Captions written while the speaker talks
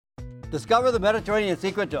Discover the Mediterranean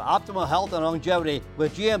secret to optimal health and longevity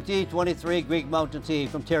with GMT 23 Greek Mountain Tea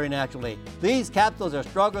from Terry Naturally. These capsules are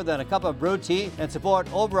stronger than a cup of brewed tea and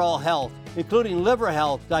support overall health, including liver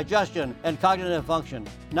health, digestion, and cognitive function.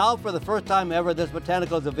 Now, for the first time ever, this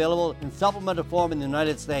botanical is available in supplemental form in the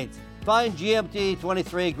United States. Find GMT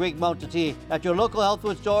 23 Greek Mountain Tea at your local health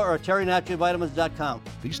food store or terrynaturalvitamins.com.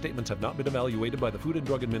 These statements have not been evaluated by the Food and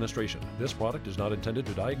Drug Administration. This product is not intended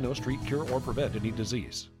to diagnose, treat, cure, or prevent any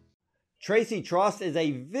disease. Tracy Trost is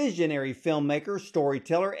a visionary filmmaker,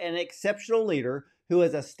 storyteller, and exceptional leader who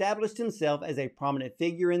has established himself as a prominent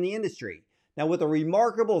figure in the industry. Now, with a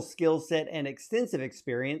remarkable skill set and extensive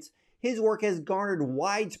experience, his work has garnered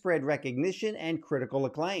widespread recognition and critical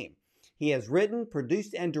acclaim. He has written,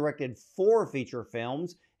 produced, and directed 4 feature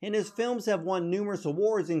films, and his films have won numerous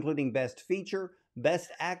awards, including Best Feature,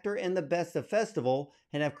 Best Actor, and the Best of Festival,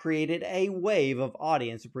 and have created a wave of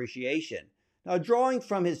audience appreciation. Now, drawing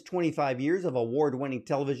from his 25 years of award-winning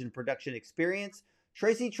television production experience,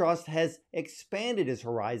 Tracy Trost has expanded his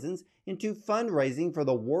horizons into fundraising for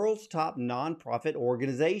the world's top nonprofit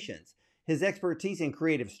organizations. His expertise in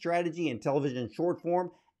creative strategy in television short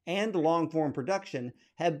form and long-form production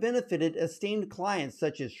have benefited esteemed clients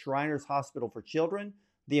such as Shriners Hospital for Children,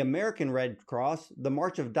 the American Red Cross, the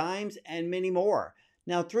March of Dimes, and many more.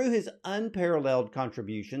 Now, through his unparalleled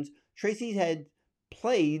contributions, Tracy had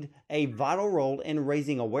played a vital role in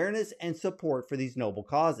raising awareness and support for these noble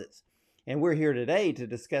causes. And we're here today to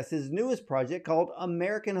discuss his newest project called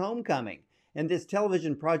American Homecoming. And this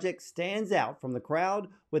television project stands out from the crowd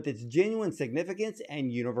with its genuine significance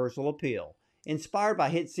and universal appeal. Inspired by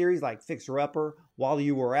hit series like Fixer Upper, While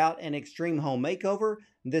You Were Out, and Extreme Home Makeover,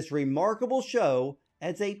 this remarkable show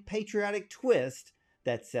adds a patriotic twist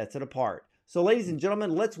that sets it apart. So ladies and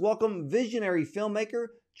gentlemen, let's welcome visionary filmmaker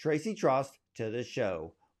Tracy Trost to the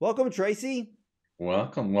show. Welcome, Tracy.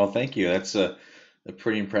 Welcome. Well, thank you. That's a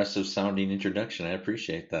pretty impressive sounding introduction. I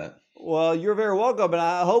appreciate that. Well, you're very welcome, and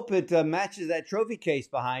I hope it matches that trophy case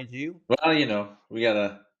behind you. Well, we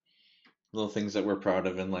got little things that we're proud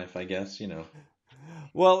of in life, I guess,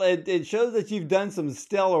 Well, it shows that you've done some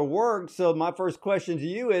stellar work. So my first question to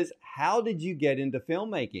you is, how did you get into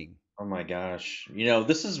filmmaking? Oh my gosh.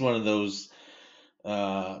 This is one of those,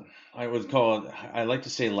 I would call it, I like to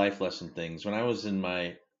say life lesson things. When I was in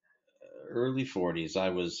my early 40s,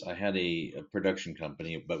 I had a production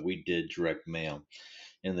company, but we did direct mail.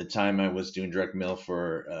 And the time I was doing direct mail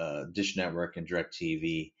for Dish Network and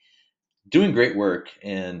DirecTV, doing great work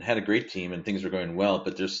and had a great team and things were going well,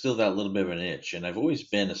 but there's still that little bit of an itch. And I've always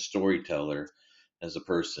been a storyteller as a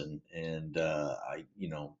person. And I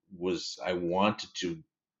wanted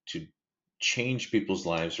to change people's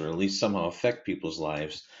lives, or at least somehow affect people's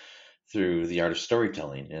lives through the art of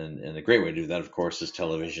storytelling. And a great way to do that, of course, is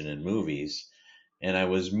television and movies. And I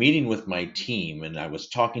was meeting with my team and I was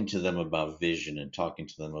talking to them about vision and talking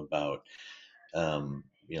to them about,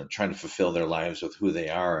 trying to fulfill their lives with who they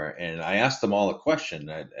are. And I asked them all a question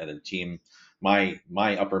at a team. My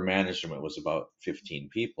upper management was about 15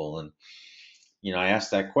 people. And, I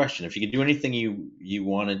asked that question: if you could do anything you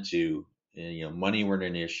wanted to, money weren't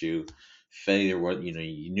an issue, failure,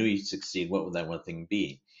 you knew you'd succeed, what would that one thing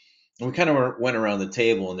be? And we kind of went around the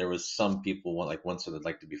table, and there was some people, one said I'd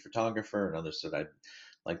like to be a photographer, and others said I'd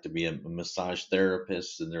like to be a massage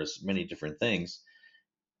therapist, and there's many different things.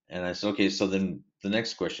 And I said, okay, so then the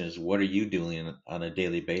next question is, what are you doing on a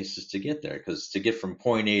daily basis to get there? Because to get from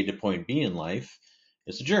point A to point B in life,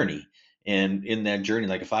 it's a journey. And in that journey,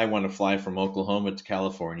 like if I want to fly from Oklahoma to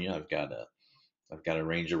California, I've got to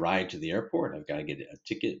arrange a ride to the airport. I've got to get a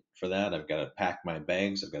ticket for that. I've got to pack my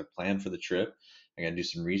bags. I've got to plan for the trip. I got to do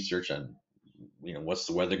some research on, what's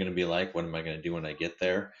the weather going to be like? What am I going to do when I get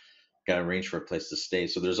there? Got to arrange for a place to stay.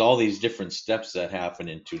 So there's all these different steps that happen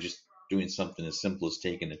into just doing something as simple as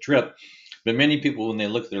taking a trip. But many people, when they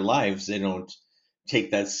look at their lives, they don't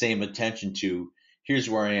take that same attention to, here's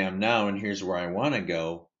where I am now and here's where I want to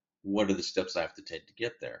go. What are the steps I have to take to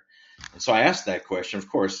get there? And so I asked that question. Of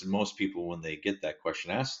course, most people, when they get that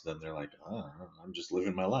question asked them, they're like, oh, I'm just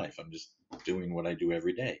living my life. I'm just doing what I do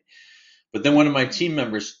every day. But then one of my team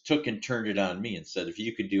members took and turned it on me and said, if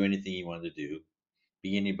you could do anything you wanted to do,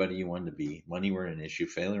 be anybody you wanted to be, money weren't an issue,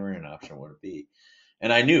 failure weren't an option, what would it be?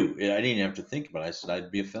 And I knew, I didn't even have to think about it. I said,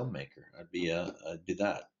 I'd be a filmmaker. I'd do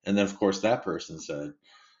that. And then, of course, that person said,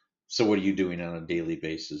 so what are you doing on a daily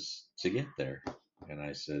basis to get there? And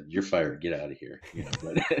I said, you're fired. Get out of here.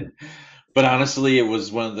 But honestly, it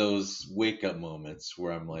was one of those wake up moments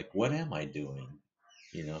where I'm like, what am I doing?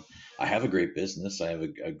 I have a great business. I have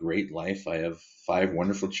a great life. I have 5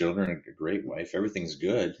 wonderful children, a great wife. Everything's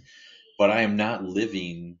good, but I am not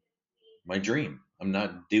living my dream. I'm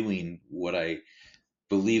not doing what I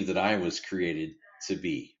believe that I was created to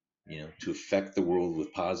be, to affect the world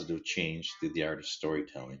with positive change through the art of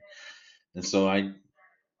storytelling. And so I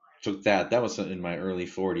took that. That was in my early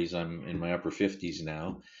 40s. I'm in my upper 50s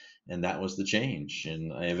now. And that was the change.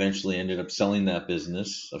 And I eventually ended up selling that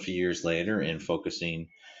business a few years later and focusing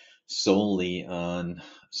solely on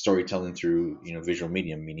storytelling through, visual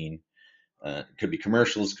medium, meaning it could be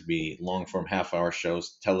commercials, could be long form half-hour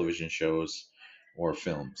shows, television shows, or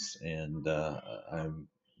films. And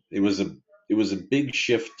it was a it was a big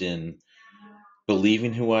shift in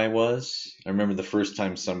believing who I was. I remember the first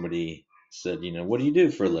time somebody said, "What do you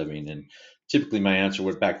do for a living?" And typically my answer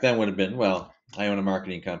would back then would have been, "Well, I own a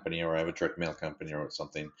marketing company, or I have a direct mail company, or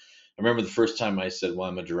something." I remember the first time I said, "Well,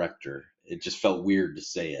 I'm a director." It just felt weird to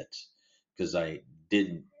say it because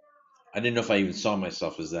didn't I didn't know if I even saw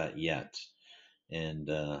myself as that yet. And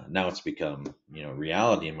now it's become,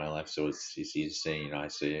 reality in my life. So it's easy to say, I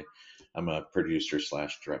say I'm a producer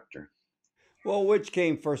slash director. Well, which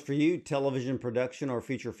came first for you, television production or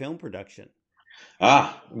feature film production?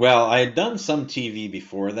 Well, I had done some TV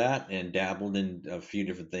before that and dabbled in a few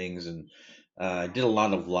different things, and I did a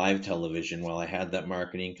lot of live television while I had that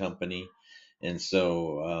marketing company, and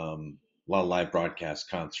so a lot of live broadcast,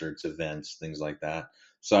 concerts, events, things like that.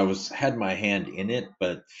 So I was had my hand in it,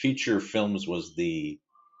 but feature films was the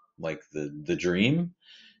dream.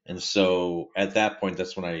 And so at that point,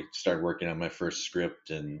 that's when I started working on my first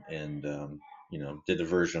script, and did a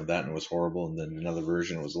version of that and it was horrible, and then another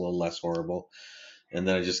version was a little less horrible, and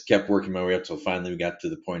then I just kept working my way up till finally we got to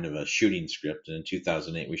the point of a shooting script. And in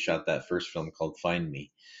 2008, we shot that first film called Find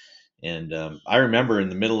Me. And I remember in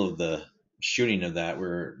the middle of the shooting of that,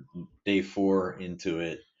 we're day 4 into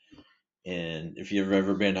it, and if you've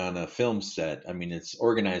ever been on a film set, I mean, it's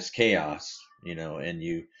organized chaos, and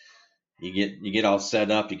you get all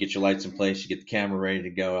set up, you get your lights in place, you get the camera ready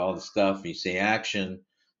to go, all the stuff. You say action,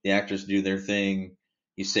 the actors do their thing,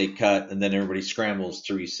 you say cut, and then everybody scrambles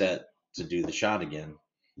to reset to do the shot again.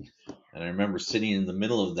 And I remember sitting in the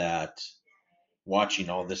middle of that, watching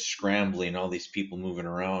all this scrambling, all these people moving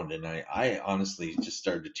around, and I honestly just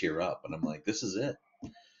started to tear up. And I'm like, this is it.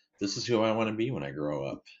 This is who I want to be when I grow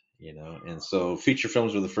up. And so feature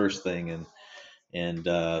films were the first thing, and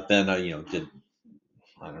then I, did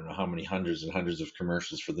I don't know how many hundreds and hundreds of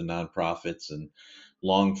commercials for the nonprofits and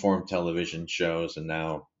long form television shows, and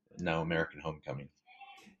now American Homecoming.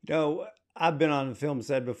 You know, I've been on a film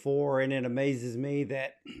set before, and it amazes me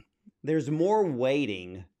that there's more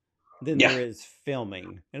waiting than Yeah, there is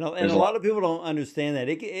filming, and there's a a lot. lot of people don't understand that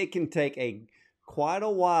it can take a quite a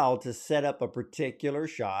while to set up a particular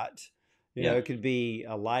shot. Yeah. It could be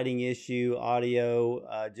a lighting issue,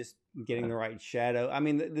 audio, just getting the right shadow. I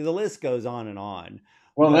mean, the list goes on and on.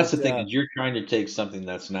 Well, that's the But thing is you're trying to take something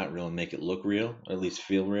that's not real and make it look real, or at least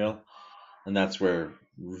feel real. And that's where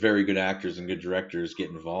very good actors and good directors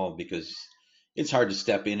get involved, because it's hard to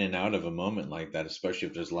step in and out of a moment like that, especially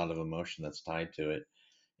if there's a lot of emotion that's tied to it,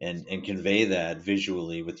 and convey that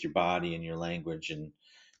visually with your body and your language, and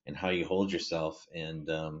how you hold yourself. And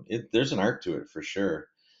there's an art to it for sure.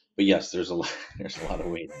 But yes, there's a lot there's a lot of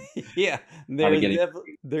waiting. yeah, How to get it.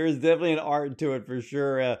 there is definitely an art to it for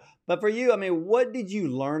sure. But for you, I mean, what did you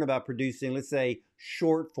learn about producing, let's say,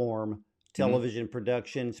 short form Mhm. television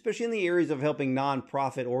production, especially in the areas of helping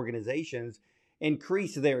nonprofit organizations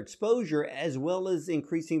increase their exposure as well as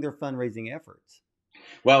increasing their fundraising efforts?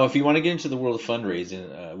 Well, if you want to get into the world of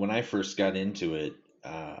fundraising, when I first got into it,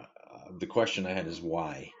 the question I had is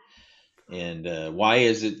why. And why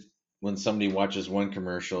is it when somebody watches one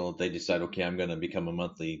commercial, they decide, okay, I'm going to become a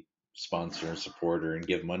monthly sponsor and supporter and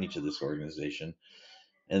give money to this organization,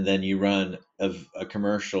 and then you run a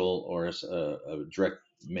commercial or a direct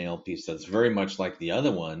mail piece that's very much like the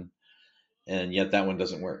other one, and yet that one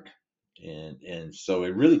doesn't work. And so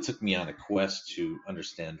it really took me on a quest to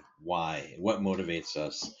understand why, what motivates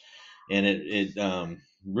us, and it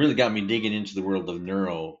really got me digging into the world of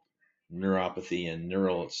neuropathy and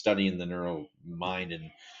neural studying the neural mind and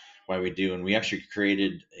why we do. And we actually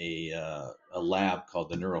created a lab called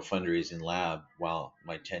the Neural Fundraising Lab while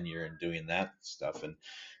my tenure in doing that stuff. And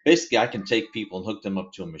basically, I can take people and hook them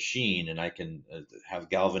up to a machine, and I can have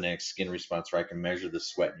galvanic skin response where I can measure the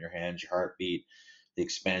sweat in your hands, your heartbeat, the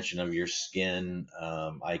expansion of your skin.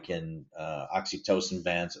 I can oxytocin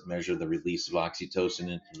bands that measure the release of oxytocin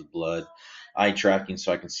into the blood. Eye tracking,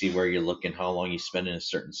 so I can see where you're looking, how long you spend in a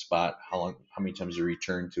certain spot, how many times you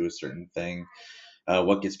return to a certain thing,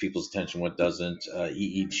 what gets people's attention, what doesn't.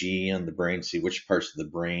 EEG on the brain, see which parts of the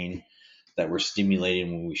brain that we're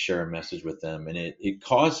stimulating when we share a message with them. And it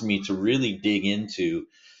caused me to really dig into,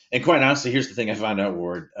 and quite honestly, here's the thing I found out,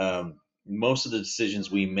 Ward. most of the decisions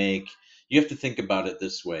we make, you have to think about it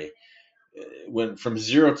this way. When from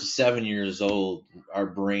 0 to 7 years old, our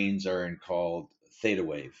brains are in called theta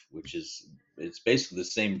wave, which is it's basically the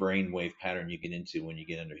same brain wave pattern you get into when you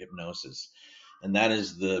get under hypnosis, and that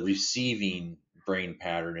is the receiving brain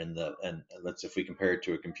pattern, and let's if we compare it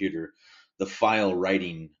to a computer, the file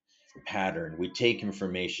writing pattern. We take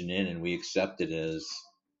information in and we accept it as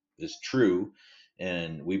true,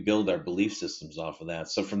 and we build our belief systems off of that.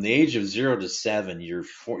 So from the age of 0 to 7,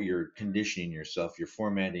 you're conditioning yourself, you're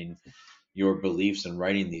formatting your beliefs and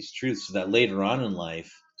writing these truths so that later on in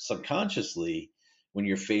life, subconsciously, when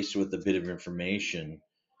you're faced with a bit of information,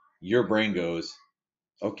 your brain goes,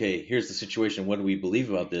 okay, here's the situation. What do we believe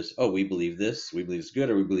about this? Oh, we believe this. We believe it's good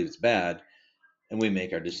or we believe it's bad. And we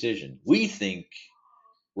make our decision. We think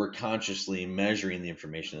we're consciously measuring the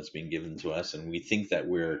information that's being given to us, and we think that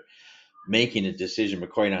we're making a decision.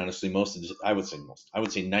 But quite honestly, I would say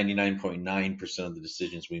 99.9% of the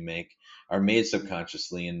decisions we make are made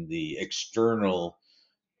subconsciously, and the external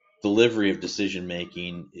delivery of decision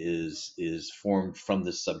making is formed from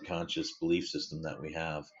this subconscious belief system that we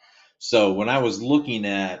have. So when I was looking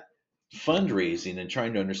at fundraising and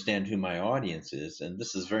trying to understand who my audience is, and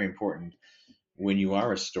this is very important when you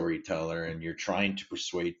are a storyteller and you're trying to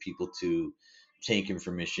persuade people to take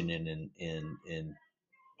information in and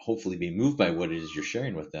hopefully be moved by what it is you're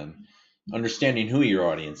sharing with them, understanding who your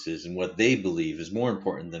audience is and what they believe is more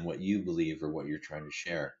important than what you believe or what you're trying to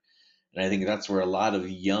share. And I think that's where a lot of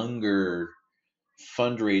younger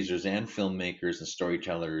fundraisers and filmmakers and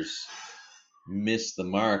storytellers miss the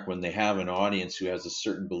mark when they have an audience who has a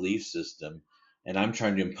certain belief system, and I'm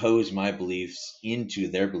trying to impose my beliefs into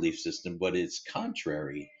their belief system, but it's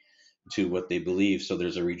contrary to what they believe, so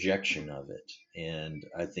there's a rejection of it. And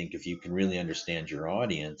I think if you can really understand your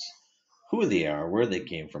audience, who they are, where they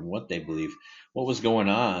came from, what they believe, what was going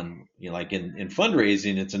on, like in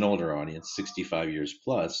fundraising, it's an older audience, 65 years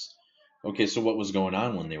plus. Okay, so what was going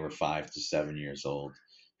on when they were 5 to 7 years old?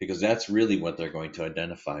 Because that's really what they're going to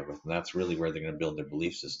identify with, and that's really where they're going to build their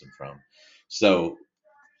belief system from. So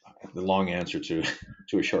the long answer to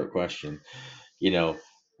to a short question, you know,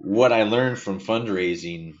 what I learned from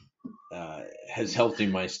fundraising has helped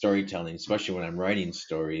in my storytelling, especially when I'm writing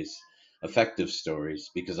stories, effective stories,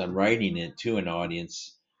 because I'm writing it to an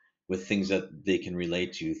audience with things that they can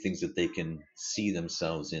relate to, things that they can see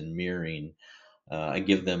themselves in mirroring. I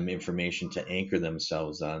give them information to anchor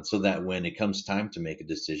themselves on so that when it comes time to make a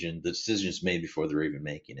decision, the decision is made before they're even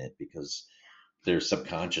making it, because they're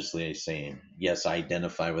subconsciously saying, yes, I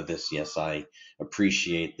identify with this. Yes, I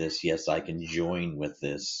appreciate this. Yes, I can join with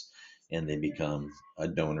this. And they become a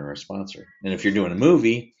donor or a sponsor. And if you're doing a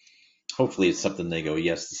movie, hopefully it's something they go,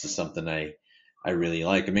 yes, this is something I really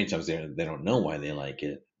like. And many times they don't know why they like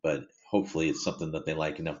it, but hopefully it's something that they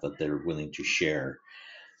like enough that they're willing to share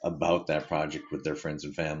about that project with their friends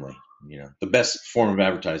and family. The best form of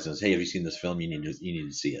advertising is, hey, have you seen this film? You need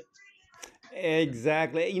to see it.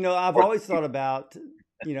 Exactly. I've always thought about,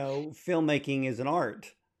 filmmaking as an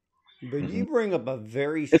art, but Mhm. you bring up a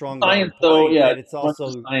very It's strong, a science, valid though. point Yeah, that it's it's a bunch of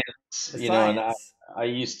also science. a And science. I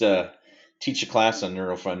used to teach a class on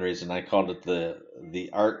neuro fundraising. I called it the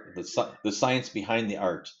art, the science behind the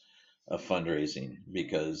art of fundraising,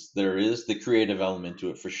 because there is the creative element to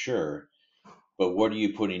it for sure. But what are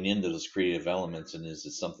you putting into those creative elements, and is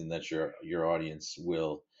it something that your audience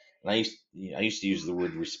will? And I used to use the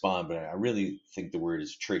word respond, but I really think the word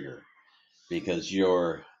is trigger, because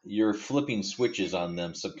you're flipping switches on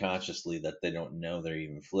them subconsciously that they don't know they're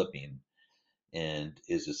even flipping. And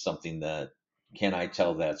is it something that, can I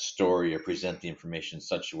tell that story or present the information in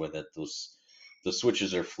such a way that the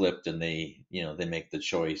switches are flipped, and they make the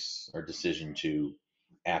choice or decision to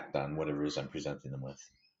act on whatever it is I'm presenting them with.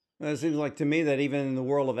 It seems like to me that even in the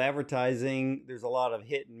world of advertising, there's a lot of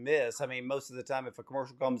hit and miss. I mean, most of the time, if a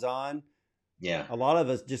commercial comes on, Yeah, a lot of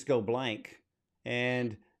us just go blank.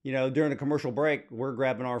 And, during a commercial break, we're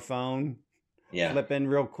grabbing our phone, yeah, flipping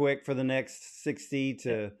real quick for the next 60 yeah,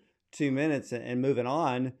 to 2 minutes and moving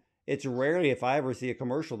on. It's rarely, if I ever see a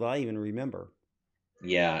commercial, that I even remember.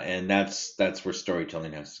 yeah. And that's where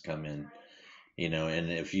storytelling has to come in.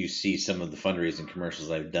 And if you see some of the fundraising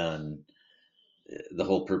commercials I've done, the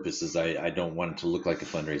whole purpose is I don't want it to look like a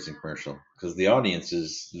fundraising commercial, because the audience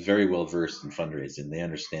is very well versed in fundraising. They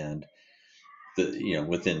understand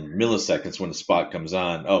within milliseconds when the spot comes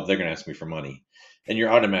on, oh, they're going to ask me for money. And your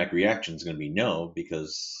automatic reaction is going to be no,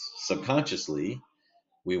 because subconsciously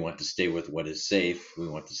we want to stay with what is safe. We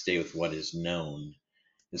want to stay with what is known.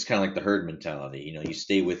 It's kind of like the herd mentality. You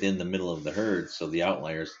stay within the middle of the herd, so the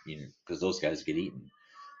outliers, because those guys get eaten.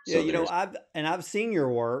 Yeah, So there's I've seen your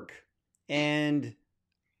work, and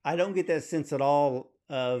I don't get that sense at all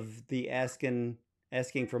of the asking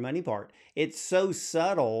for money part. It's so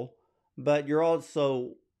subtle, but you're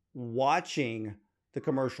also watching the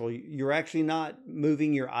commercial. You're actually not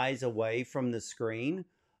moving your eyes away from the screen.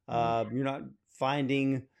 Mm. You're not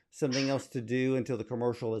finding something else to do until the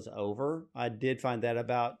commercial is over. I did find that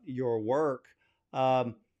about your work.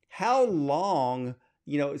 Um, how long,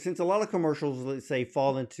 since a lot of commercials, let's say,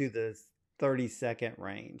 fall into the 30-second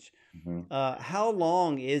range, Mhm. how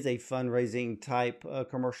long is a fundraising type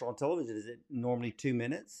commercial on television? Is it normally 2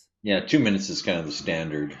 minutes? Yeah, 2 minutes is kind of the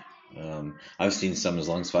standard. I've seen some as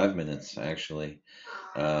long as 5 minutes, actually.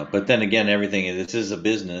 But then again, everything this is a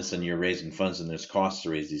business, and you're raising funds, and there's costs to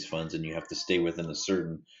raise these funds, and you have to stay within a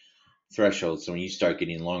certain threshold. So when you start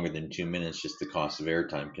getting longer than 2 minutes, just the cost of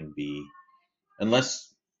airtime can be, unless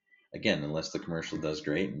unless the commercial does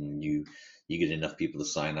great and you get enough people to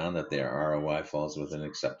sign on that their ROI falls within an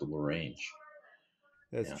acceptable range.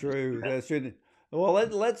 That's Yeah. true. That's true. Well,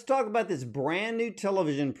 let's talk about this brand new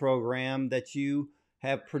television program that you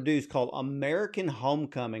have produced called American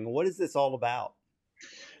Homecoming. What is this all about?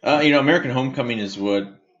 American Homecoming is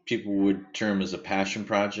what people would term as a passion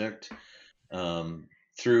project. Um,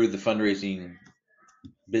 Through the fundraising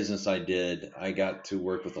business I did, I got to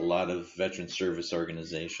work with a lot of veteran service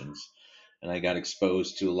organizations, and I got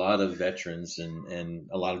exposed to a lot of veterans and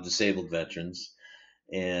a lot of disabled veterans.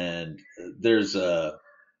 And there's a,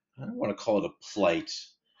 I don't want to call it a plight,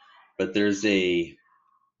 but there's a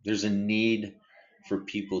need for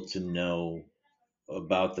people to know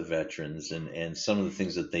about the veterans and some of the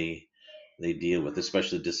things that they deal with,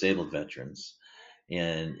 especially disabled veterans.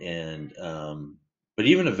 And but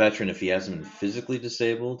even a veteran, if he hasn't been physically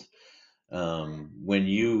disabled, when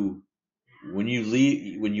you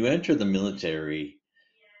enter the military,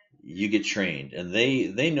 you get trained, and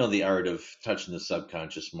they know the art of touching the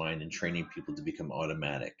subconscious mind and training people to become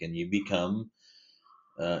automatic, and you become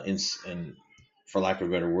and for lack of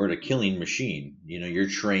a better word, a killing machine. You're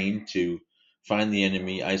trained to find the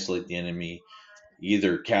enemy, isolate the enemy,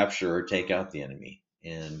 either capture or take out the enemy,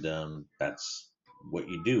 and that's what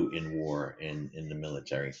you do in war and in the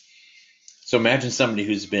military. So imagine somebody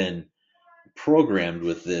who's been programmed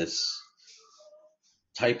with this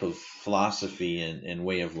type of philosophy and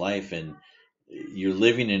way of life, and you're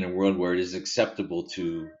living in a world where it is acceptable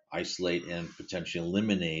to isolate and potentially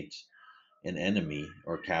eliminate an enemy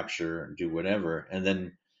or capture, do whatever, and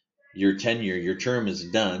then your tenure, your term is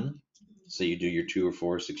done. So you do your 2 or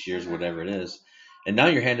 4 or 6 years, whatever it is, and now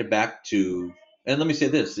you're handed back to. And let me say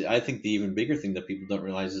this: I think the even bigger thing that people don't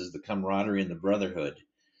realize is the camaraderie and the brotherhood.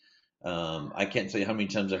 I can't tell you how many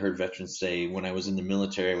times I heard veterans say, "When I was in the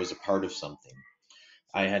military, I was a part of something.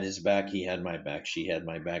 I had his back, he had my back, she had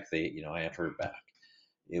my back. I had her back."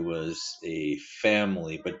 It was a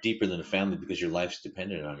family, but deeper than a family because your life's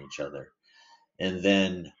dependent on each other. And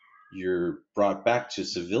then you're brought back to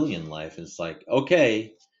civilian life, and it's like,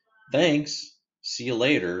 okay, thanks, see you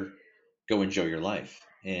later, go enjoy your life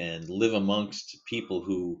and live amongst people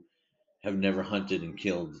who have never hunted and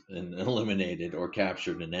killed and eliminated or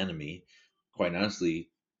captured an enemy. Quite honestly,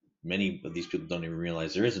 many of these people don't even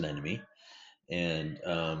realize there is an enemy, and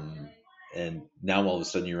now all of a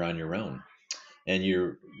sudden you're on your own, and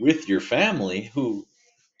you're with your family, who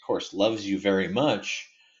of course loves you very much,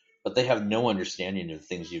 but they have no understanding of the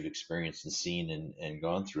things you've experienced and seen and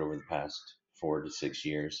gone through over the past 4 to 6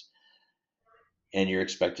 years, and you're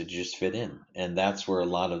expected to just fit in. And that's where a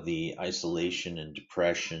lot of the isolation and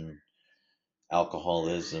depression,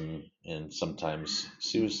 alcoholism, and sometimes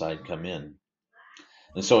suicide come in.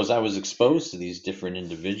 And so as I was exposed to these different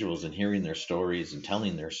individuals and hearing their stories and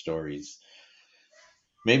telling their stories,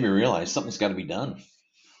 made me realize something's got to be done,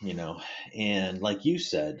 you know. And like you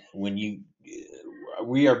said, when you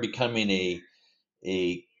we are becoming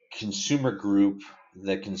a consumer group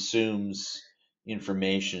that consumes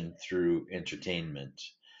information through entertainment.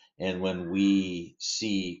 And when we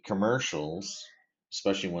see commercials,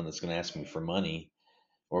 especially one that's going to ask me for money,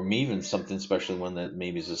 or even something, especially one that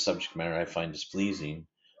maybe is a subject matter I find displeasing,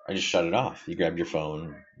 I just shut it off. You grab your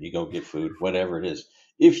phone, you go get food, whatever it is.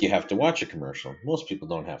 If you have to watch a commercial, most people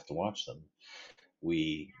don't have to watch them.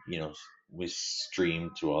 We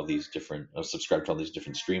stream to all these different, subscribe to all these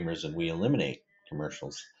different streamers, and we eliminate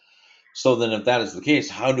commercials. So then, if that is the case,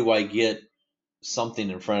 how do I get something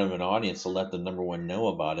in front of an audience to let them, number one, know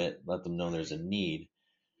about it, let them know there's a need,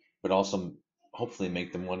 but also hopefully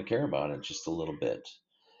make them want to care about it just a little bit?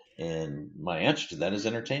 And my answer to that is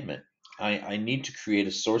entertainment. I need to create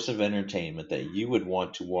a source of entertainment that you would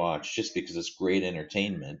want to watch just because it's great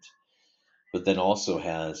entertainment, but then also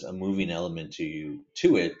has a moving element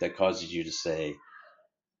to it that causes you to say,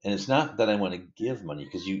 And it's not that I want to give money,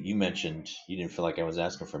 because you mentioned you didn't feel like I was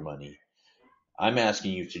asking for money. I'm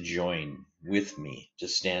asking you to join with me, to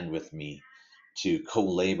stand with me, to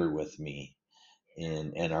co-labor with me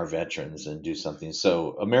and our veterans and do something.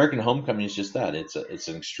 So American Homecoming is just that. It's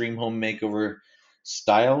an extreme home makeover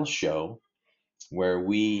style show where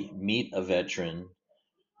we meet a veteran,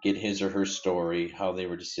 get his or her story, how they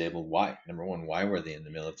were disabled, why, number one, why were they in the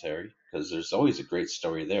military? Because there's always a great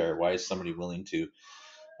story there. Why is somebody willing to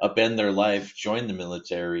upend their life, join the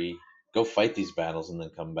military, go fight these battles, and then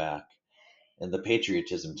come back? And the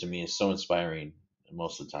patriotism to me is so inspiring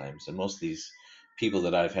most of the times. And most of these people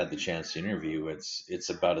that I've had the chance to interview, it's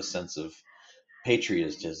about a sense of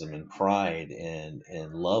patriotism and pride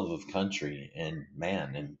and love of country and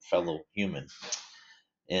man and fellow human.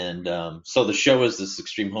 And so the show is this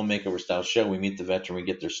extreme home makeover style show. We meet the veteran, we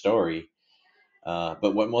get their story.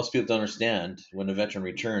 But what most people don't understand, when a veteran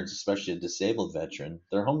returns, especially a disabled veteran,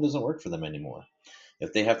 their home doesn't work for them anymore.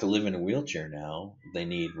 If they have to live in a wheelchair now, they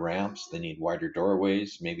need ramps, they need wider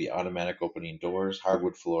doorways, maybe automatic opening doors,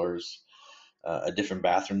 hardwood floors, a different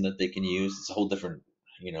bathroom that they can use. It's a whole different,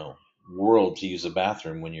 you know, world to use a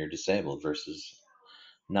bathroom when you're disabled versus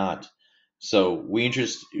not. So we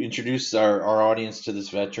introduce our audience to this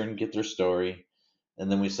veteran, get their story,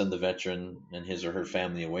 and then we send the veteran and his or her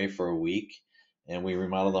family away for a week, and we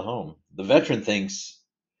remodel the home. The veteran thinks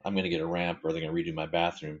I'm going to get a ramp or they're going to redo my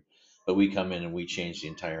bathroom, but we come in and we change the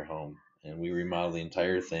entire home and we remodel the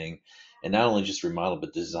entire thing, and not only just remodel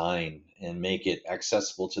but design and make it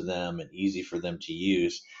accessible to them and easy for them to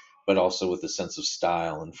use, but also with a sense of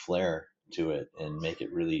style and flair to it, and make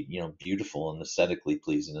it really, you know, beautiful and aesthetically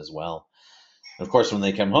pleasing as well. And of course, when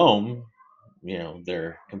they come home, you know,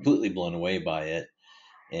 they're completely blown away by it,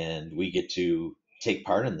 and we get to take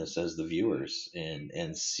part in this as the viewers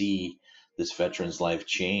and see this veteran's life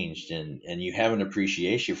changed, and you have an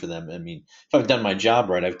appreciation for them. I mean, if I've done my job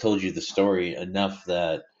right, I've told you the story enough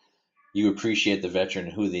that you appreciate the veteran,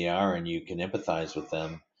 who they are, and you can empathize with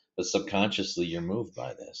them, but subconsciously you're moved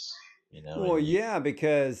by this, you know, Well, and you yeah,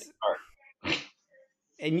 because are.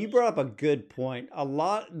 and you brought up a good point. A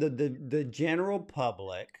lot the general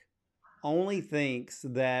public only thinks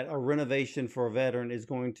that a renovation for a veteran is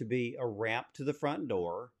going to be a ramp to the front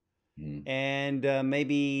door Mm, and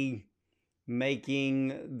maybe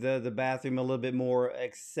making the bathroom a little bit more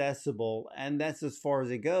accessible, and that's as far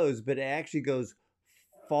as it goes, but it actually goes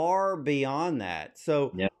far beyond that.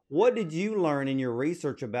 So yeah. what did you learn in your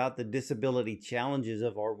research about the disability challenges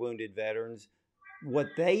of our wounded veterans, what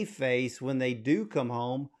they face when they do come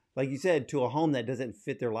home, like you said, to a home that doesn't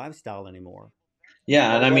fit their lifestyle anymore,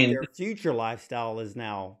 Yeah, or and I what mean, their future lifestyle is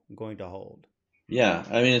now going to hold? yeah,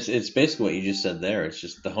 I mean, it's basically what you just said there. It's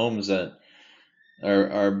just the homes that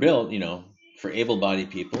are built, you know, for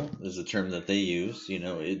able-bodied people is the term that they use. You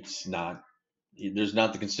know, it's not, there's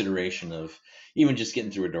not the consideration of even just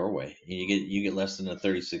getting through a doorway. You get less than a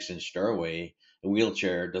 36-inch doorway, a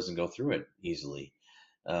wheelchair doesn't go through it easily.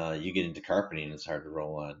 You get into carpeting, it's hard to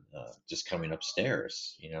roll on. Just coming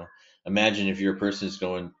upstairs, you know, imagine if you're a person who's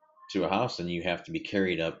going to a house and you have to be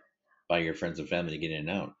carried up by your friends and family to get in and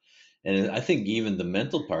out. And I think even the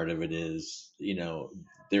mental part of it is, you know,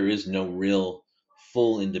 there is no real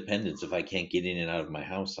full independence if I can't get in and out of my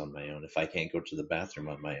house on my own, if I can't go to the bathroom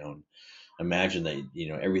on my own. Imagine that, you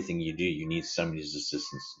know, everything you do, you need somebody's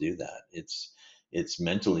assistance to do that. It's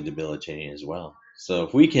mentally debilitating as well. So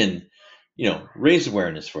if we can, you know, raise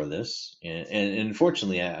awareness for this, and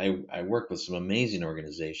unfortunately, I work with some amazing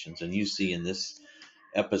organizations, and you see in this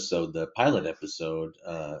episode, the pilot episode,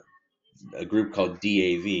 a group called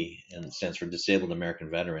DAV, and it stands for Disabled American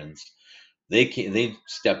Veterans. They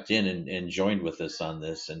stepped in and joined with us on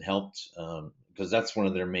this and helped, because that's one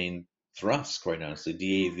of their main thrusts. Quite honestly,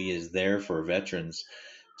 DAV is there for veterans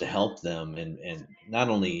to help them, and not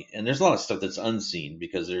only, and there's a lot of stuff that's unseen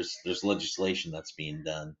because there's legislation that's being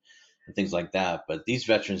done and things like that. But these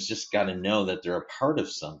veterans just got to know that they're a part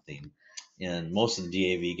of something. And most of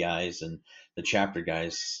the DAV guys and the chapter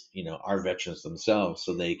guys, you know, are veterans themselves,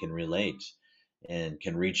 so they can relate and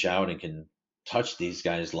can reach out and can touch these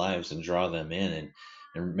guys' lives and draw them in,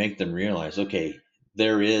 and make them realize, okay,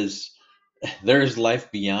 there is there is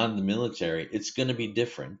life beyond the military. It's going to be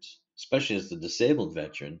different, especially as the disabled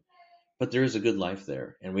veteran, but there is a good life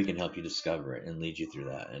there, and we can help you discover it and lead you through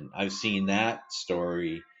that. And I've seen that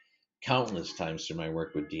story countless times through my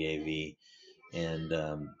work with DAV and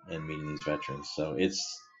meeting these veterans. So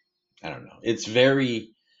it's, I don't know, it's very,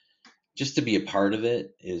 just to be a part of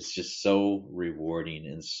it is just so rewarding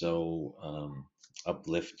and so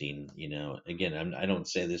uplifting. You know, again, I don't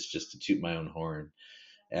say this just to toot my own horn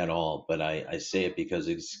at all, but I say it because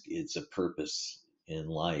it's a purpose in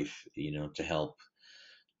life, to help,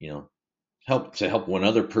 you know, help one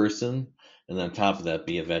other person, and then on top of that,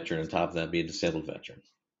 be a veteran. On top of that, be a disabled veteran.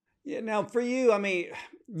 Yeah, now for you, I mean,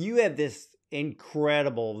 you have this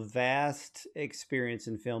incredible, vast experience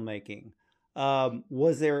in filmmaking.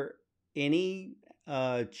 Was there any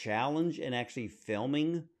challenge in actually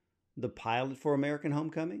filming the pilot for American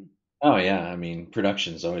Homecoming? Oh yeah, I mean,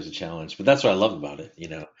 production is always a challenge, but that's what I love about it.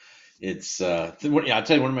 It's I'll tell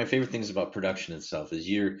you, one of my favorite things about production itself is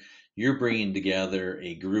you're bringing together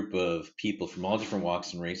a group of people from all different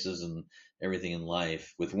walks and races and everything in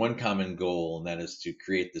life with one common goal, and that is to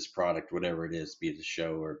create this product, whatever it is, be it a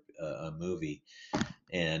show or a movie.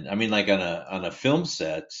 And I mean, like on a film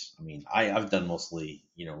set, I mean, I've done mostly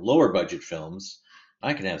lower budget films.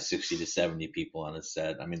 I can have 60 to 70 people on a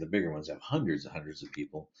set. I mean, the bigger ones have hundreds and hundreds of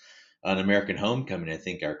people. On American Homecoming, I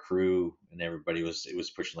think our crew and everybody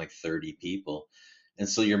was pushing like 30 people. And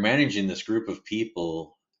so you're managing this group of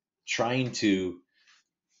people, trying to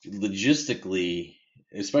logistically,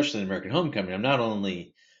 especially in American Homecoming, I'm not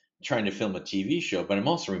only trying to film a TV show, but I'm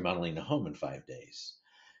also remodeling a home in 5 days.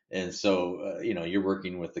 And so, you're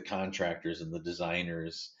working with the contractors and the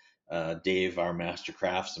designers, Dave, our master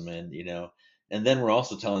craftsman, and then we're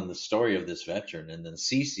also telling the story of this veteran. And then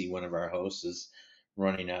Cece, one of our hosts, is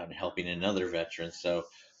running out and helping another veteran. So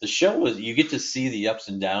the show was, you get to see the ups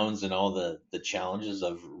and downs and all the challenges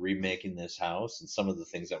of remaking this house and some of the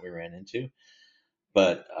things that we ran into.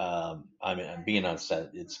 But I mean, being on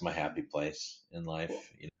set, it's my happy place in life.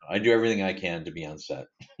 I do everything I can to be on set.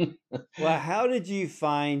 Well, how did you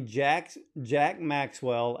find Jack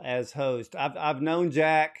Maxwell as host? I've known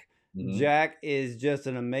Jack. Mhm. Jack is just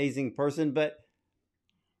an amazing person, but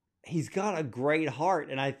he's got a great heart,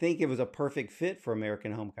 and I think it was a perfect fit for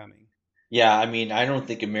American Homecoming. Yeah, I mean, I don't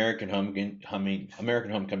think American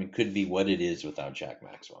Homecoming could be what it is without Jack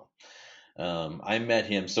Maxwell. I met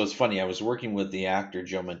him, so it's funny. I was working with the actor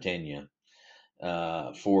Joe Mantegna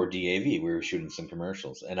for DAV. We were shooting some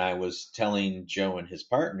commercials, and I was telling Joe and his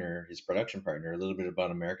partner, his production partner, a little bit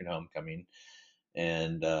about American Homecoming,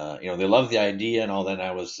 and they loved the idea and all that. And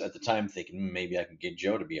I was at the time thinking, maybe I can get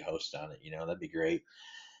Joe to be a host on it. That'd be great.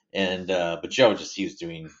 And but Joe, just he was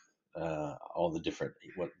doing all the different,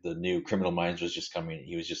 what the new Criminal Minds was just coming.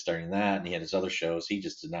 He was just starting that, and he had his other shows. He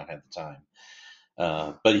just did not have the time.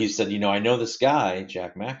 But he said, I know this guy,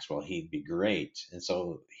 Jack Maxwell. He'd be great. And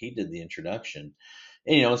so he did the introduction.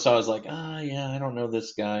 And, so I was like, yeah, I don't know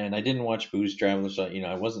this guy, and I didn't watch Booze Traveler, so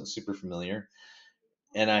I wasn't super familiar.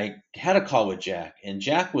 And I had a call with Jack, and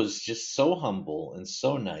Jack was just so humble and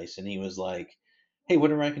so nice, and he was like, "Hey,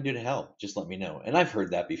 whatever I can do to help, just let me know." And I've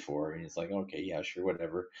heard that before, and he's like, "Okay, yeah, sure,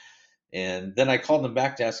 whatever." And then I called him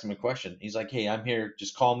back to ask him a question. He's like, "Hey, I'm here.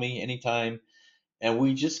 Just call me anytime." And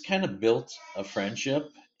we just kind of built a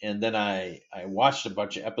friendship. And then I watched a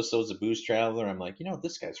bunch of episodes of Booze Traveler. I'm like,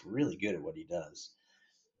 this guy's really good at what he does.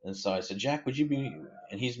 And so I said, Jack, would you be?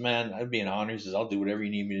 And he's, man, I'd be an honor. He says, I'll do whatever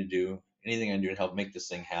you need me to do. Anything I can do to help make this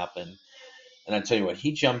thing happen. And I tell you what,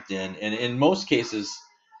 he jumped in. And in most cases,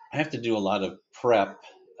 I have to do a lot of prep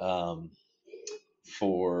um,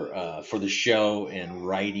 for the show and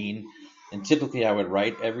writing. And typically, I would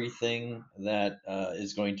write everything that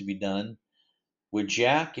is going to be done. With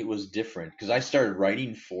Jack, it was different because I started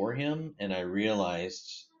writing for him, and I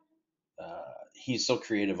realized he's so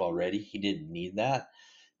creative already. He didn't need that.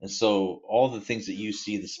 And so all the things that you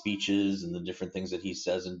see, the speeches and the different things that he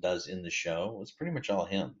says and does in the show, was pretty much all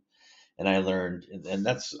him. And I learned, and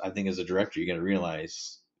that's, I think, as a director, you got to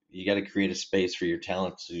realize you got to create a space for your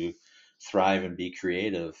talent to thrive and be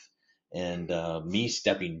creative. And me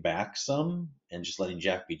stepping back some and just letting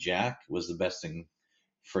Jack be Jack was the best thing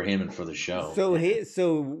for him and for the show.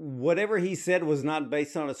 So whatever he said was not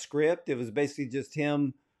based on a script. It was basically just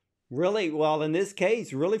him, really. Well, in this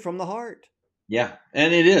case, really from the heart. Yeah,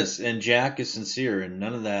 and it is. And Jack is sincere, and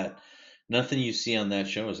none of that, nothing you see on that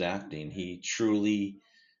show is acting. He truly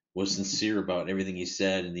was sincere about everything he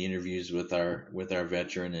said in the interviews with our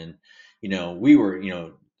veteran. And we were,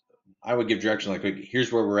 I would give direction like,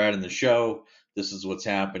 here's where we're at in the show. This is what's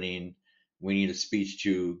happening. We need a speech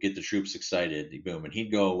to get the troops excited. Boom, and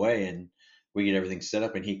he'd go away, and we get everything set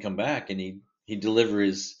up, and he'd come back, and he'd deliver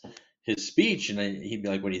his speech, and he'd be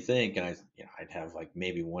like, "What do you think?" And I'd have like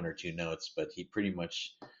maybe one or two notes, but he pretty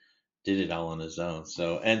much did it all on his own.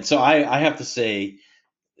 So I have to say,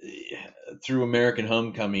 through American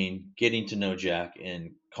Homecoming, getting to know Jack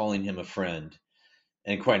and calling him a friend,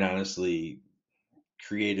 and quite honestly,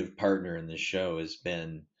 creative partner in this show has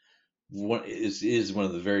been is one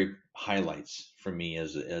of the very highlights for me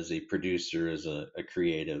as a producer, as a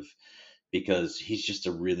creative, because he's just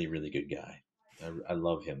a really really good guy. I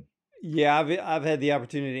love him. Yeah, I've had the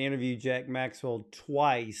opportunity to interview Jack Maxwell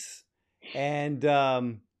twice, and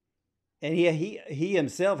he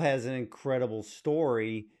himself has an incredible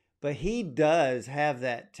story, but he does have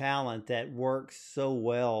that talent that works so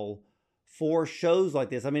well for shows like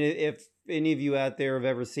this. I mean, if any of you out there have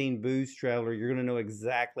ever seen Booze Traveler, you're going to know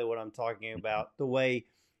exactly what I'm talking about. The way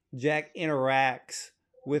Jack interacts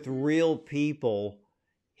with real people,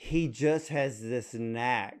 he just has this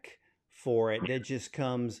knack for it that just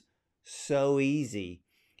comes so easy.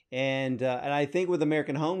 And I think with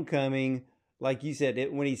American Homecoming, like you said,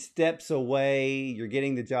 when he steps away, you're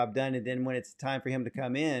getting the job done, and then when it's time for him to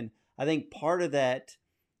come in, I think part of that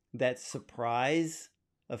surprise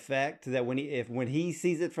effect, that when he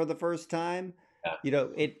sees it for the first time, Yeah.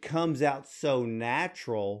 it comes out so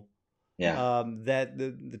natural, Yeah. that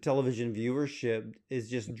the television viewership is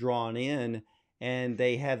just drawn in, and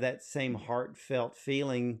they have that same heartfelt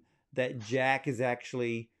feeling that Jack is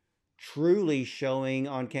actually truly showing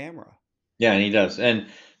on camera. Yeah, and he does. And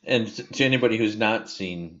to anybody who's not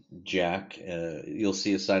seen Jack, you'll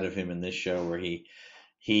see a side of him in this show where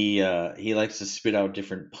he likes to spit out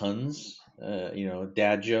different puns,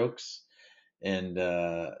 dad jokes, and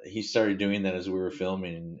he started doing that as we were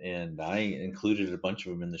filming, and I included a bunch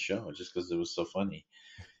of them in the show just because it was so funny.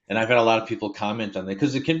 And I've had a lot of people comment on that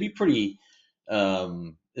because it can be pretty.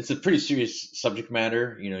 It's a pretty serious subject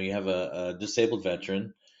matter. You have a disabled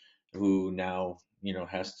veteran who now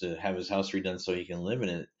has to have his house redone so he can live in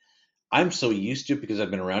it. I'm so used to it because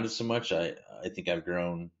I've been around it so much. I think I've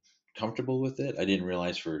grown comfortable with it. I didn't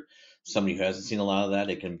realize for somebody who hasn't seen a lot of that,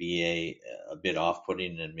 it can be a bit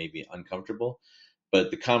off-putting and maybe uncomfortable.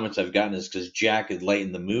 But the comments I've gotten is because Jack had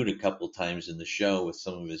lightened the mood a couple times in the show with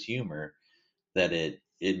some of his humor, that it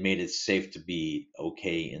made it safe to be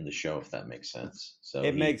okay in the show, if that makes sense. So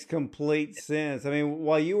It he makes complete sense. I mean,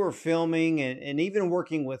 while you were filming and even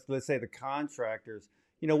working with, let's say, the contractors,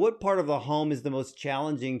 what part of the home is the most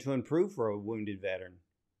challenging to improve for a wounded veteran?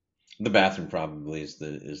 The bathroom probably is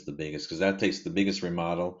the biggest because that takes the biggest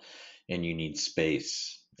remodel, and you need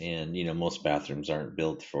space. And most bathrooms aren't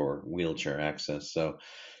built for wheelchair access, so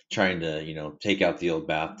trying to take out the old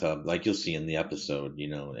bathtub like you'll see in the episode,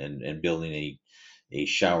 and building a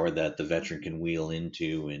shower that the veteran can wheel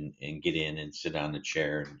into and get in and sit on the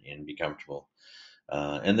chair and be comfortable.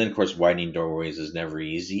 And then of course widening doorways is never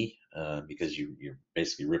easy because you're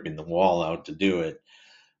basically ripping the wall out to do it.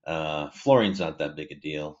 Flooring's not that big a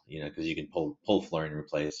deal, because you can pull flooring and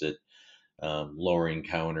replace it. Lowering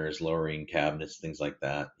counters, lowering cabinets, things like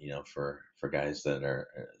that, for guys that are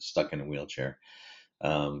stuck in a wheelchair.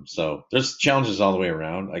 So there's challenges all the way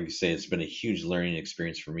around. Like I say, it's been a huge learning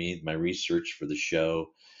experience for me. My research for the show,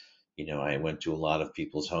 I went to a lot of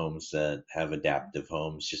people's homes that have adaptive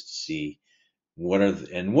homes just to see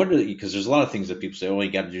because there's a lot of things that people say, oh, you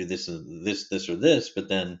got to do this and this or this, but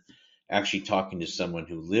then actually talking to someone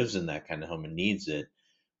who lives in that kind of home and needs it,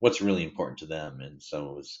 what's really important to them. And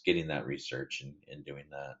so it's getting that research and doing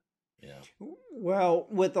that, you know. Well,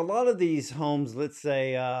 with a lot of these homes, let's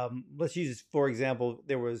say, let's use for example,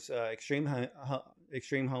 there was Extreme Home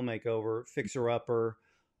Makeover, Fixer Upper,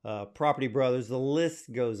 Property Brothers. The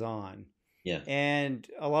list goes on, Yeah. and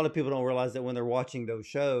a lot of people don't realize that when they're watching those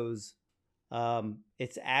shows,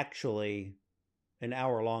 it's actually an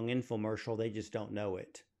hour-long infomercial. They just don't know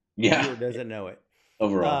it. The Yeah. viewer doesn't know it.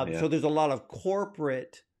 Overall, yeah. So there's a lot of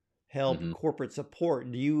corporate help, Hmm. corporate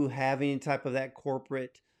support. Do you have any type of that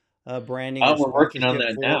corporate branding or We're working on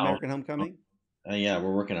sponsorship that for now. American Homecoming? Yeah,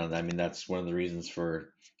 we're working on that. I mean, that's one of the reasons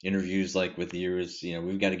for interviews like with you is,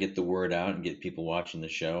 we've got to get the word out and get people watching the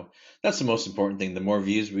show. That's the most important thing. The more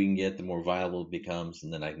views we can get, the more viable it becomes,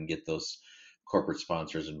 and then I can get those corporate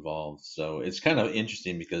sponsors involved. So it's kind of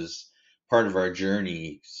interesting because part of our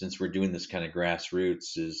journey, since we're doing this kind of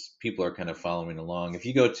grassroots, is people are kind of following along. If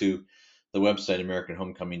you go to the website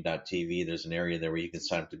americanhomecoming.tv, there's an area there where you can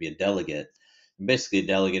sign up to be a delegate. And basically, a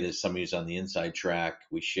delegate is somebody who's on the inside track.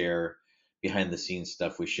 We share behind the scenes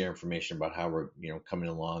stuff. We share information about how we're coming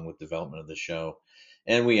along with development of the show,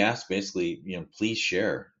 and we ask basically, please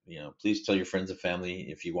share. Please tell your friends and family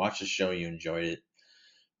if you watch the show, you enjoyed it.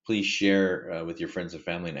 Please share with your friends and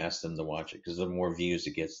family and ask them to watch it because the more views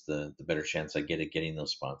it gets, the better chance I get at getting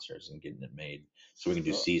those sponsors and getting it made, so we can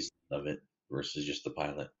do Uh, seasons of it versus just the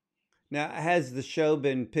pilot. Now, has the show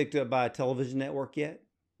been picked up by a television network yet?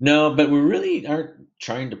 No, but we really aren't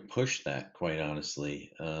trying to push that, quite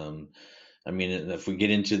honestly. I mean, if we get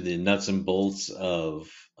into the nuts and bolts of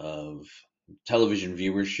television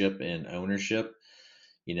viewership and ownership,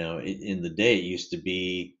 in the day it used to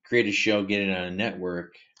be create a show, get it on a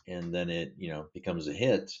network, and then it becomes a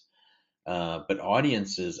hit. But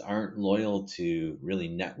audiences aren't loyal to really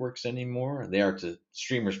networks anymore. They are to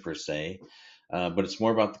streamers per se, but it's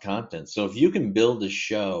more about the content. So if you can build a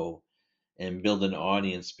show and build an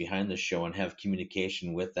audience behind the show and have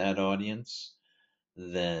communication with that audience,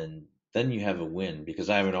 then you have a win, because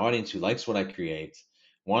I have an audience who likes what I create,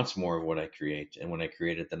 wants more of what I create, and when I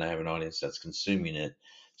create it, then I have an audience that's consuming it.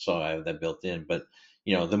 So I have that built in. But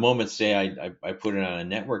the moment, say I put it on a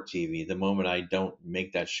network TV, the moment I don't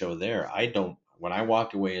make that show there, I don't. When I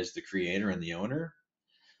walk away as the creator and the owner,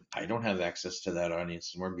 I don't have access to that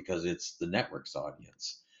audience anymore because it's the network's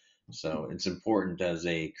audience. So it's important as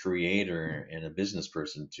a creator and a business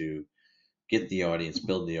person to get the audience,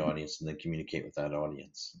 build the audience, and then communicate with that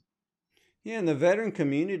audience. Yeah, and the veteran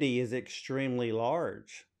community is extremely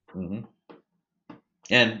large. hmm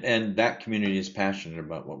and that community is passionate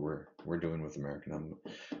about what we're doing with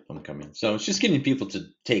Homecoming. So it's just getting people to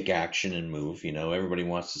take action and move. Everybody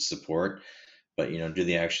wants to support, but do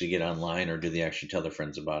they actually get online, or do they actually tell their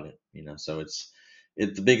friends about it? So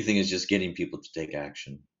the big thing is just getting people to take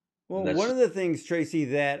action, and Well, that's one just. of the things, Tracy,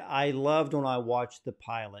 that I loved when I watched the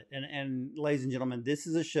pilot, and ladies and gentlemen, this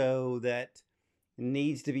is a show that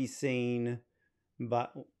needs to be seen by,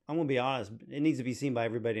 I'm going to be honest, it needs to be seen by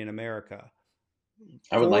everybody in America.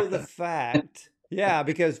 I would For like the that. fact, yeah,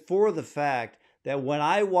 because for the fact that when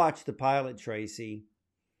I watched the pilot, Tracy,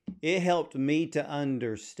 it helped me to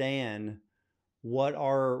understand what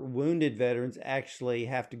our wounded veterans actually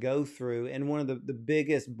have to go through. And one of the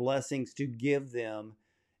biggest blessings to give them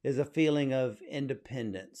is a feeling of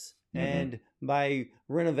independence. hmm And by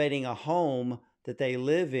renovating a home that they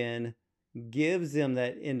live in, gives them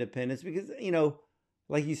that independence because,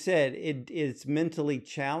 like you said, it's mentally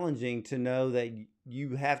challenging to know that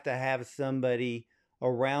you have to have somebody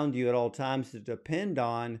around you at all times to depend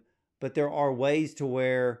on, but there are ways to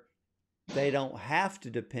where they don't have to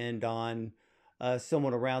depend on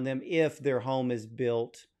someone around them if their home is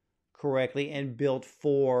built correctly and built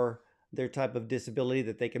for their type of disability,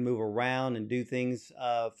 that they can move around and do things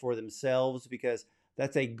for themselves, because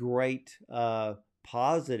that's a great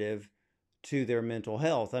positive to their mental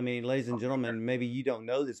health. I mean, ladies and gentlemen, maybe you don't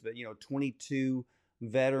know this, but 22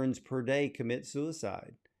 veterans per day commit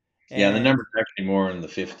suicide. Yeah, the And number's actually more in the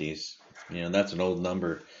 50s. That's an old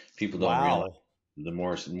number. People don't realize. wow. The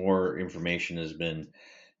more information has been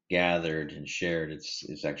gathered and shared,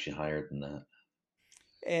 it's actually higher than that.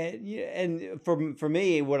 And yeah, and for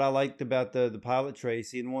me, what I liked about the pilot,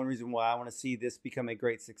 Tracy, and one reason why I want to see this become a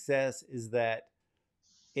great success is that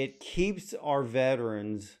it keeps our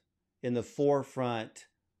veterans in the forefront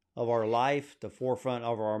of our life, the forefront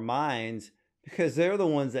of our minds, because they're the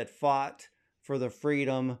ones that fought for the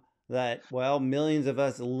freedom that, well, millions of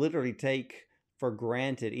us literally take for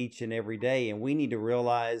granted each and every day. And we need to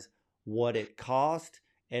realize what it cost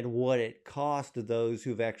and what it cost to those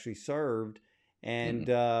who've actually served. hmm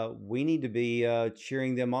And we need to be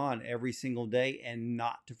cheering them on every single day and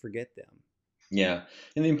not to forget them. Yeah,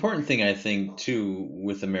 and the important thing I think too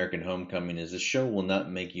with American Homecoming is the show will not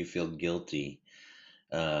make you feel guilty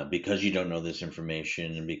because you don't know this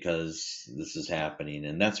information and because this is happening.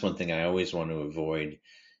 And that's one thing I always want to avoid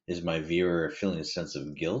is my viewer feeling a sense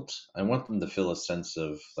of guilt. I want them to feel a sense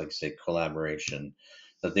of, like, say, collaboration,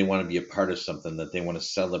 that they want to be a part of something, that they want to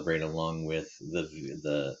celebrate along with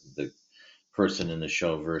the person in the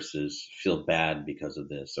show, versus feel bad because of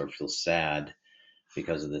this or feel sad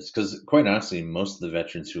because of this. Because quite honestly, most of the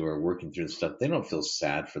veterans who are working through the stuff, they don't feel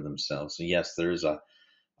sad for themselves. So yes, there is a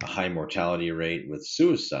high mortality rate with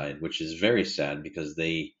suicide, which is very sad because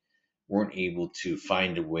they weren't able to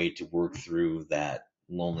find a way to work through that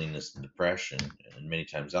loneliness and depression and many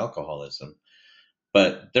times alcoholism.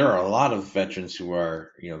 But there are a lot of veterans who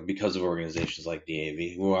are, because of organizations like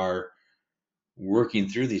DAV, who are working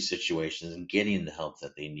through these situations and getting the help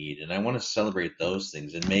that they need. And I want to celebrate those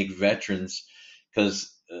things and make veterans,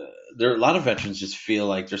 because there are a lot of veterans just feel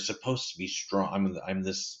like they're supposed to be strong. I'm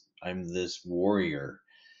this warrior,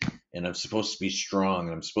 and I'm supposed to be strong,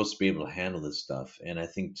 and I'm supposed to be able to handle this stuff. And I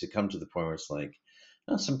think to come to the point where it's like,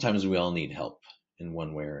 sometimes we all need help in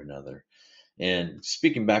one way or another. And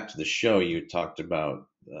speaking back to the show, you talked about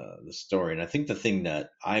the story, and I think the thing that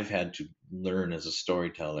I've had to learn as a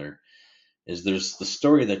storyteller is there's the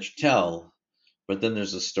story that you tell, but then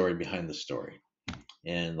there's the story behind the story.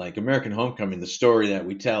 And like American Homecoming, the story that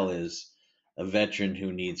we tell is a veteran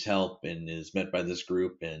who needs help and is met by this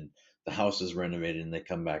group, and the house is renovated, and they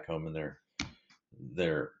come back home and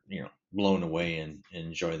they're blown away and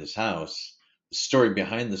enjoy this house. The story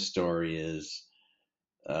behind the story is,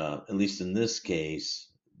 at least in this case,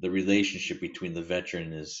 the relationship between the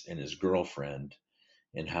veteran and his girlfriend,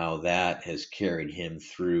 and how that has carried him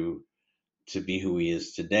through to be who he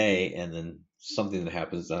is today, and then something that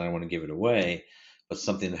happens, that I don't want to give it away, but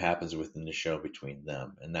something that happens within the show between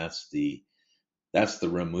them, and that's the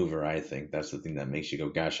remover. I think that's the thing that makes you go,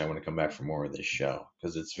 gosh, I want to come back for more of this show,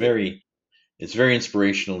 because it's very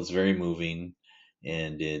inspirational, it's very moving,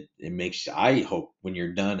 and it makes, I hope when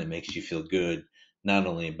you're done, it makes you feel good, not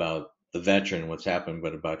only about the veteran, what's happened,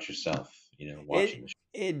 but about yourself, watching the show.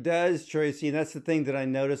 It does, Tracy, and that's the thing that I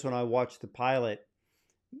noticed when I watched the pilot.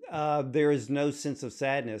 There is no sense of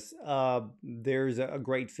sadness. There's a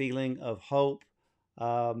great feeling of hope.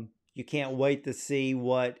 You can't wait to see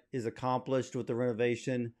what is accomplished with the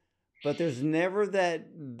renovation, but there's never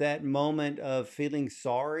that moment of feeling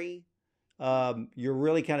sorry. You're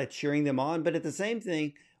really kind of cheering them on, but at the same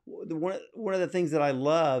thing, one of the things that I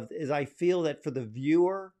loved is I feel that for the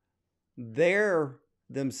viewer, they're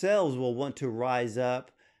themselves will want to rise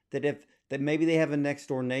up. That maybe they have a next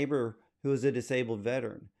door neighbor who is a disabled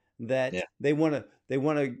veteran, that Yeah. they want to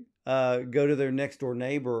go to their next door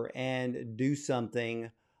neighbor and do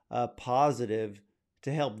something positive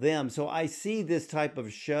to help them. So I see this type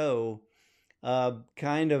of show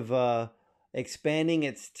kind of expanding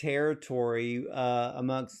its territory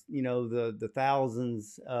amongst the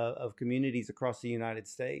thousands of communities across the United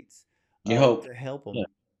States You hope. to help Yeah. them.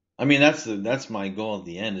 I mean, that's my goal at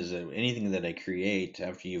the end, is that anything that I create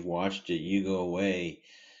after you've watched it, you go away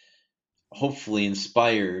hopefully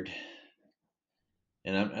inspired.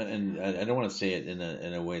 And I don't want to say it in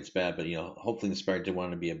a way it's bad, but hopefully inspired to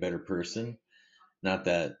want to be a better person. Not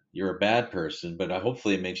that you're a bad person, but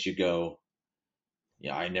hopefully it makes you go,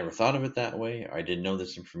 yeah, I never thought of it that way. Or I didn't know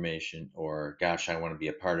this information, or gosh, I want to be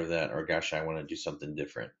a part of that, or gosh, I want to do something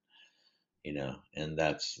different. And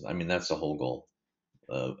I mean, that's the whole goal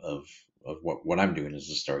of what I'm doing as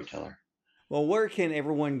a storyteller. Well, where can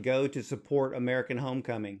everyone go to support American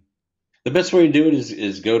Homecoming? The best way to do it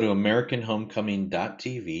is go to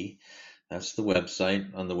americanhomecoming.tv. That's the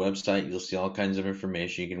website. On the website, you'll see all kinds of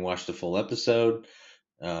information. You can watch the full episode.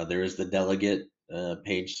 There is the delegate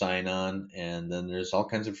page sign on, and then there's all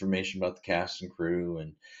kinds of information about the cast and crew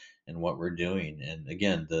and what we're doing. And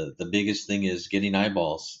again, the biggest thing is getting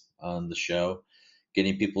eyeballs on the show,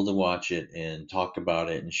 getting people to watch it and talk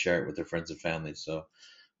about it and share it with their friends and family. So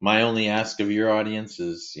my only ask of your audience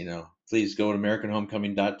is, please go to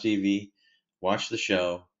americanhomecoming.tv, watch the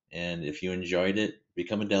show, and if you enjoyed it,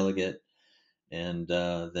 become a delegate, and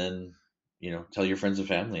then tell your friends and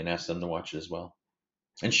family and ask them to watch it as well,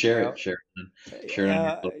 and Well, share it on your social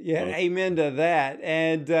yeah, posts. amen to that.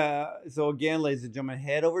 And so again, ladies and gentlemen,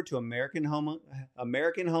 head over to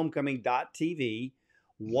AmericanHomecoming.tv.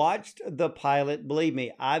 Watched the pilot. Believe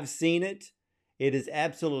me, I've seen it. It is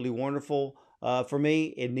absolutely wonderful. For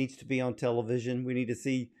me, it needs to be on television. We need to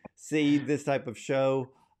see this type of show.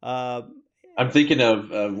 Uh, I'm thinking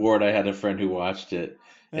of Ward. I had a friend who watched it,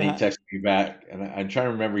 and he uh, texted me back, and I'm trying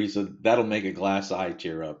to remember. He said that'll make a glass eye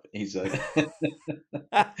tear up. He said,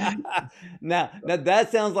 now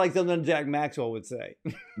that sounds like something Jack Maxwell would say.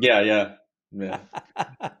 "Yeah, yeah, yeah."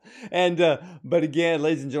 And but again,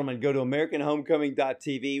 ladies and gentlemen, go to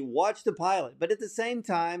americanhomecoming.tv, watch the pilot, but at the same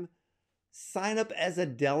time, sign up as a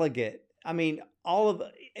delegate. I mean,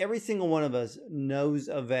 every single one of us knows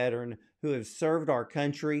a veteran who has served our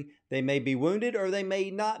country. They may be wounded or they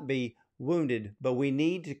may not be wounded, but we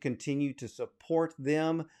need to continue to support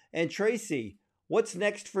them. And Tracy, what's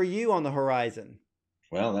next for you on the horizon?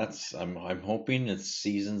 Well, I'm hoping it's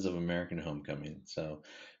seasons of American Homecoming. So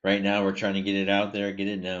right now we're trying to get it out there, get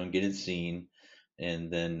it known, get it seen,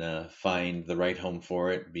 and then find the right home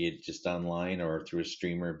for it, be it just online or through a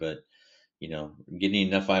streamer. But getting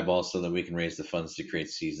enough eyeballs so that we can raise the funds to create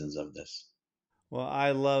seasons of this. Well, I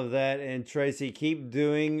love that. And Tracy, keep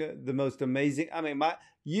doing the most amazing. I mean,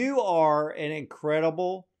 you are an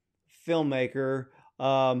incredible filmmaker.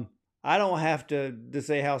 Um, I don't have to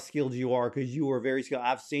say how skilled you are because you are very skilled.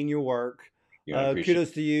 I've seen your work. I appreciate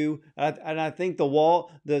Kudos to you. And I think the wall,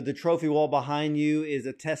 the trophy wall behind you is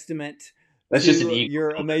a testament That's just an to ego. your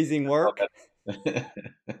amazing work.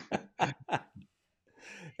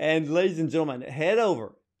 And ladies and gentlemen, head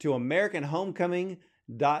over to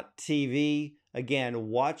AmericanHomecoming.tv. Again,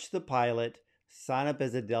 watch the pilot, sign up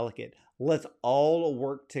as a delegate. Let's all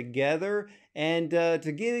work together. And to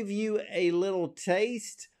give you a little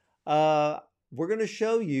taste, we're going to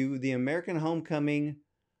show you the American Homecoming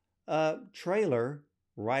trailer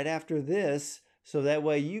right after this. So that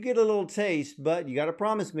way you get a little taste, but you got to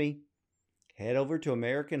promise me, head over to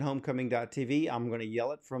AmericanHomecoming.tv. I'm going to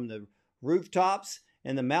yell it from the rooftops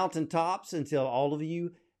and the mountaintops until all of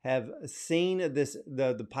you have seen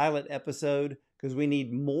the pilot episode, because we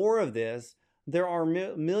need more of this. There are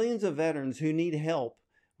millions of veterans who need help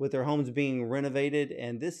with their homes being renovated.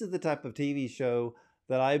 And this is the type of TV show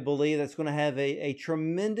that I believe that's going to have a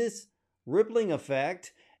tremendous rippling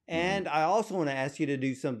effect. And I also want to ask you to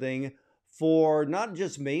do something for not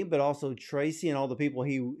just me, but also Tracy and all the people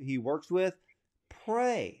he works with.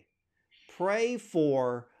 Pray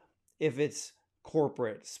for, if it's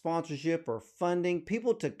corporate sponsorship or funding,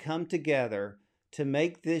 people to come together to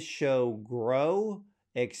make this show grow,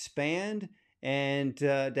 expand, and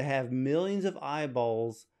to have millions of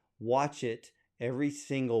eyeballs watch it every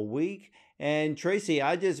single week. And Tracy,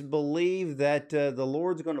 I just believe that the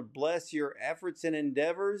Lord's going to bless your efforts and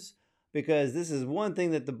endeavors, because this is one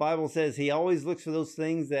thing that the Bible says he always looks for those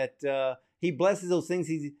things that he blesses, those things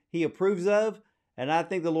he approves of. And I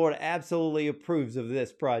think the Lord absolutely approves of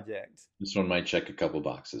this project. This one might check a couple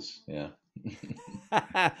boxes. Yeah.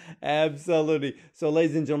 Absolutely. So,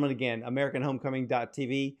 ladies and gentlemen, again,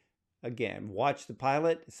 AmericanHomecoming.tv. Again, watch the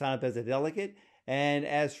pilot, sign up as a delegate. And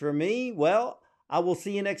as for me, well, I will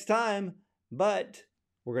see you next time. But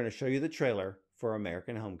we're going to show you the trailer for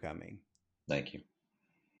American Homecoming. Thank you.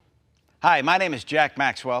 Hi, my name is Jack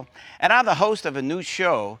Maxwell, and I'm the host of a new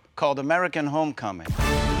show called American Homecoming.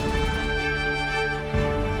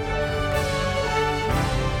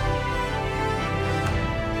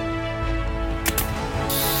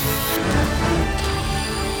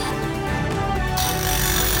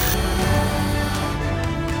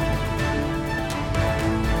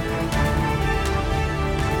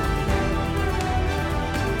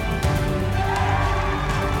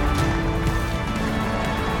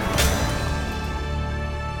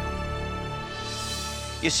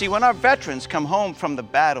 You see, when our veterans come home from the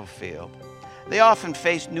battlefield, they often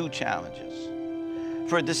face new challenges.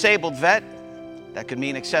 For a disabled vet, that could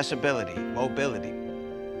mean accessibility, mobility,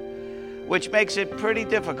 which makes it pretty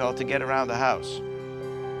difficult to get around the house.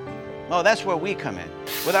 Oh, that's where we come in.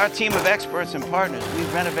 With our team of experts and partners, we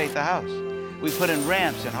renovate the house. We put in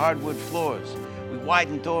ramps and hardwood floors. We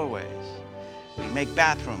widen doorways. We make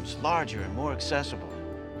bathrooms larger and more accessible.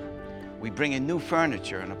 We bring in new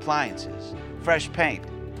furniture and appliances, fresh paint,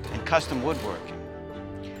 and custom woodworking.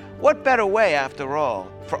 What better way, after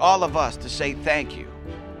all, for all of us to say thank you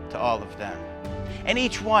to all of them? And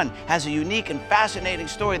each one has a unique and fascinating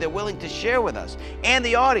story they're willing to share with us and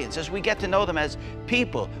the audience as we get to know them as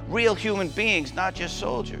people, real human beings, not just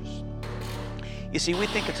soldiers. You see, we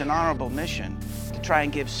think it's an honorable mission to try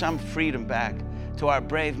and give some freedom back to our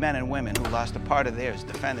brave men and women who lost a part of theirs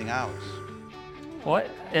defending ours. What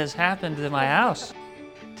has happened to my house?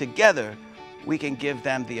 Together, we can give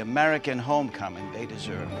them the American homecoming they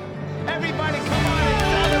deserve. Everybody, come on and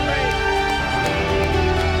celebrate!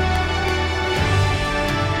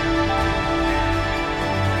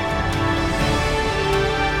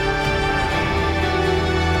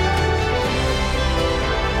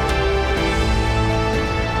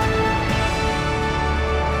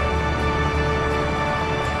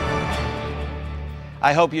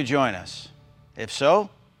 I hope you join us. If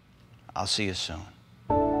so, I'll see you soon.